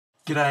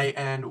G'day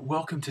and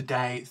welcome to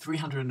day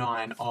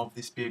 309 of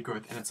this beard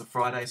growth, and it's a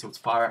Friday, so it's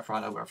Fire Out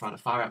Friday where I find a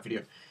Fire Out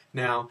video.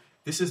 Now,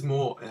 this is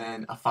more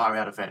than a Fire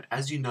Out event.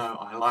 As you know,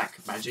 I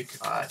like magic.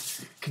 I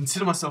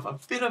consider myself a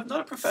bit of, not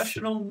a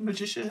professional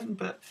magician,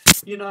 but,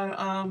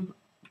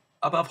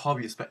 above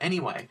hobbyist. But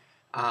anyway,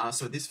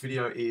 so this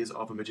video is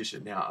of a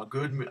magician. Now, a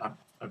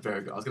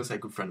very good, I was going to say a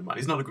good friend of mine.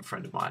 He's not a good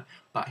friend of mine,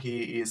 but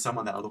he is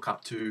someone that I look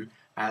up to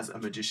as a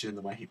magician,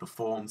 the way he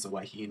performs, the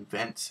way he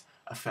invents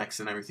effects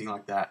and everything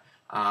like that.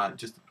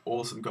 Just an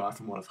awesome guy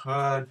from what I've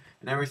heard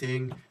and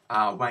everything.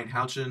 Wayne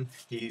Houchin,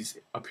 he's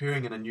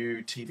appearing in a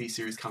new TV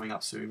series coming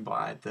up soon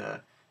by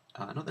the,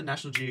 not the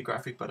National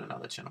Geographic, but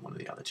another channel, one of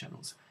the other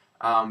channels,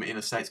 in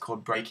the States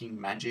called Breaking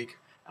Magic,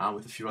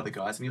 with a few other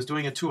guys. And he was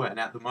doing a tour, and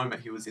at the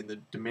moment he was in the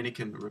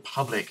Dominican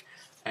Republic,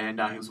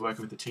 and he was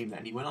working with the team there,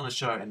 and he went on a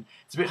show, and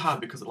it's a bit hard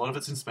because a lot of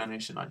it's in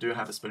Spanish, and I do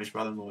have a Spanish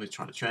brother-in-law who's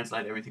trying to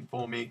translate everything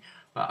for me,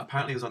 but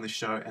apparently he was on this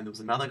show, and there was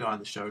another guy on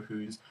the show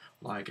who's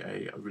like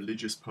a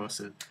religious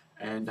person,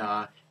 and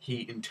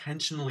he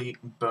intentionally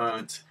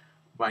burnt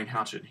Wayne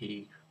Houchin.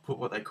 He put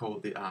what they call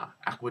the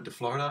aqua de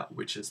Florida,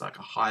 which is like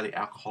a highly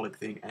alcoholic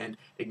thing, and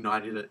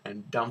ignited it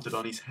and dumped it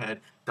on his head,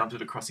 dumped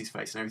it across his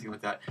face and everything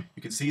like that.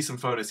 You can see some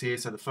photos here.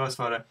 So the first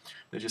photo,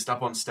 they're just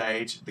up on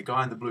stage. The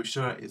guy in the blue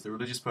shirt is the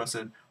religious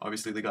person.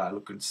 Obviously the guy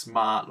looking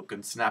smart,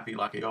 looking snappy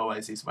like he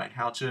always is, Wayne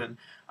Houchin.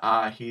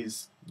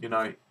 He's,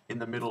 in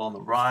the middle on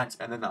the right,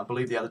 and then I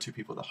believe the other two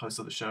people are the hosts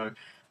of the show.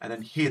 And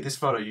then here, this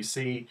photo, you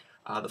see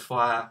the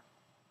fire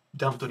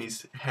dumped on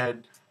his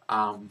head,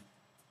 and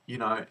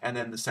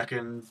then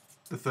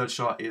the third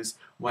shot is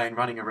Wayne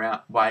running around,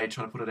 Wade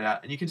trying to put it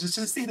out, and you can just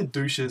see the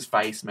douche's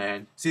face,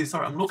 man. See,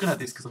 sorry, I'm looking at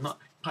this because I'm not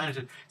paying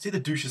attention. See the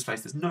douche's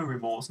face. There's no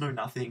remorse, no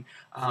nothing.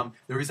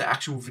 There is an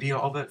actual video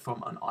of it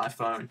from an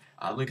iPhone.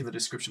 Link in the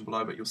description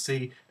below, but you'll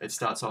see it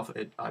starts off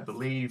at, I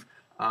believe,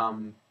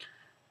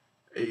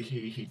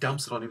 he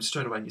dumps it on him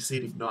straight away, and you see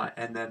it ignite,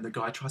 and then the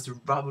guy tries to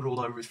rub it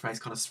all over his face,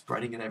 kind of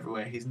spreading it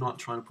everywhere. He's not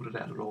trying to put it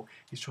out at all.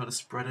 He's trying to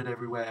spread it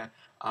everywhere.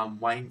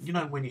 Wayne,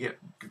 when you get,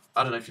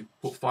 I don't know if you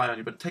put fire on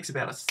you, but it takes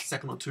about a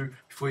second or two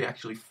before you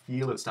actually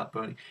feel it start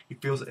burning. He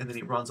feels it, and then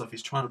he runs off.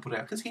 He's trying to put it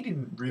out because he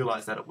didn't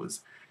realize that it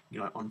was,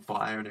 on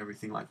fire and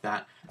everything like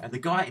that. And the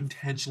guy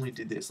intentionally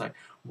did this. Like,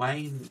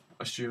 Wayne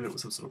assumed it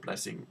was some sort of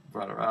blessing,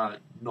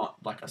 not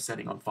like a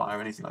setting on fire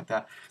or anything like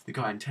that. The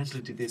guy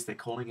intentionally did this. They're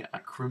calling it a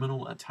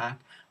criminal attack.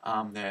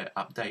 Their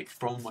update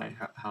from Wayne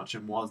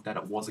Houchin was that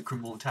it was a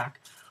criminal attack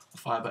of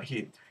fire. But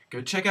here,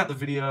 go check out the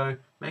video,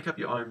 make up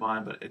your own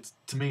mind, but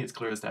to me it's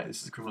clear as day,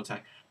 this is a criminal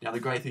attack. Now the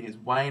great thing is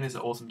Wayne is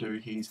an awesome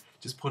dude. He's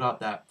just put up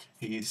that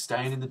he is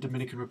staying in the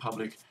Dominican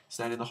Republic,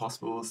 staying in the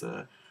hospitals.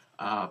 The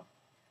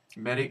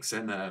medics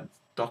and the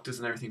doctors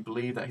and everything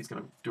believe that he's going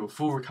to do a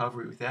full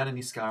recovery without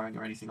any scarring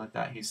or anything like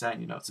that. He's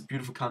saying, it's a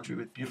beautiful country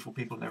with beautiful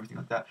people and everything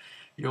like that.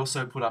 He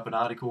also put up an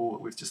article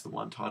with just the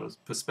one title,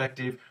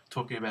 Perspective,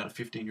 talking about a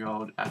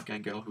 15-year-old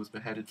Afghan girl who was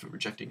beheaded for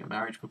rejecting a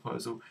marriage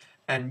proposal.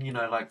 And,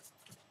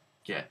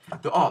 yeah.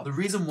 The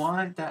reason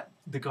why that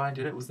the guy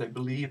did it was they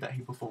believe that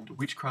he performed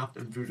witchcraft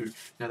and voodoo.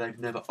 Now, they've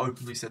never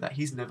openly said that.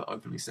 He's never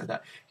openly said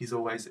that. He's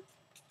always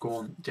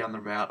gone down the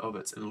route of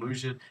it's an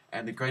illusion.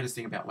 And the greatest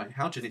thing about Wayne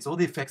Houchin, it's all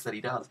the effects that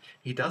he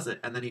does it,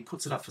 and then he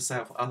puts it up for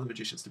sale for other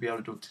magicians to be able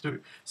to do it too.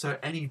 So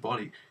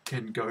anybody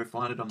can go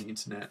find it on the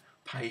internet,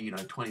 pay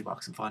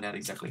 $20 and find out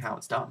exactly how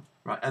it's done,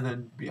 right? And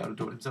then be able to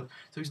do it himself.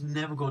 So he's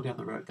never gone down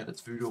the road that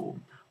it's voodoo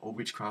or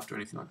witchcraft or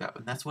anything like that.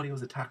 And that's what he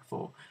was attacked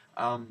for.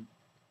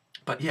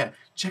 But yeah,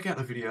 check out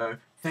the video.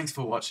 Thanks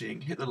for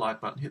watching. Hit the like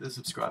button, hit the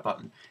subscribe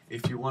button.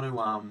 If you want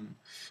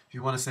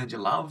to send your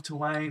love to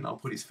Wayne, I'll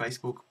put his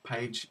Facebook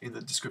page in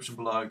the description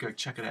below. Go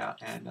check it out.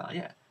 And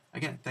yeah,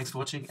 again, thanks for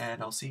watching,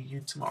 and I'll see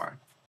you tomorrow.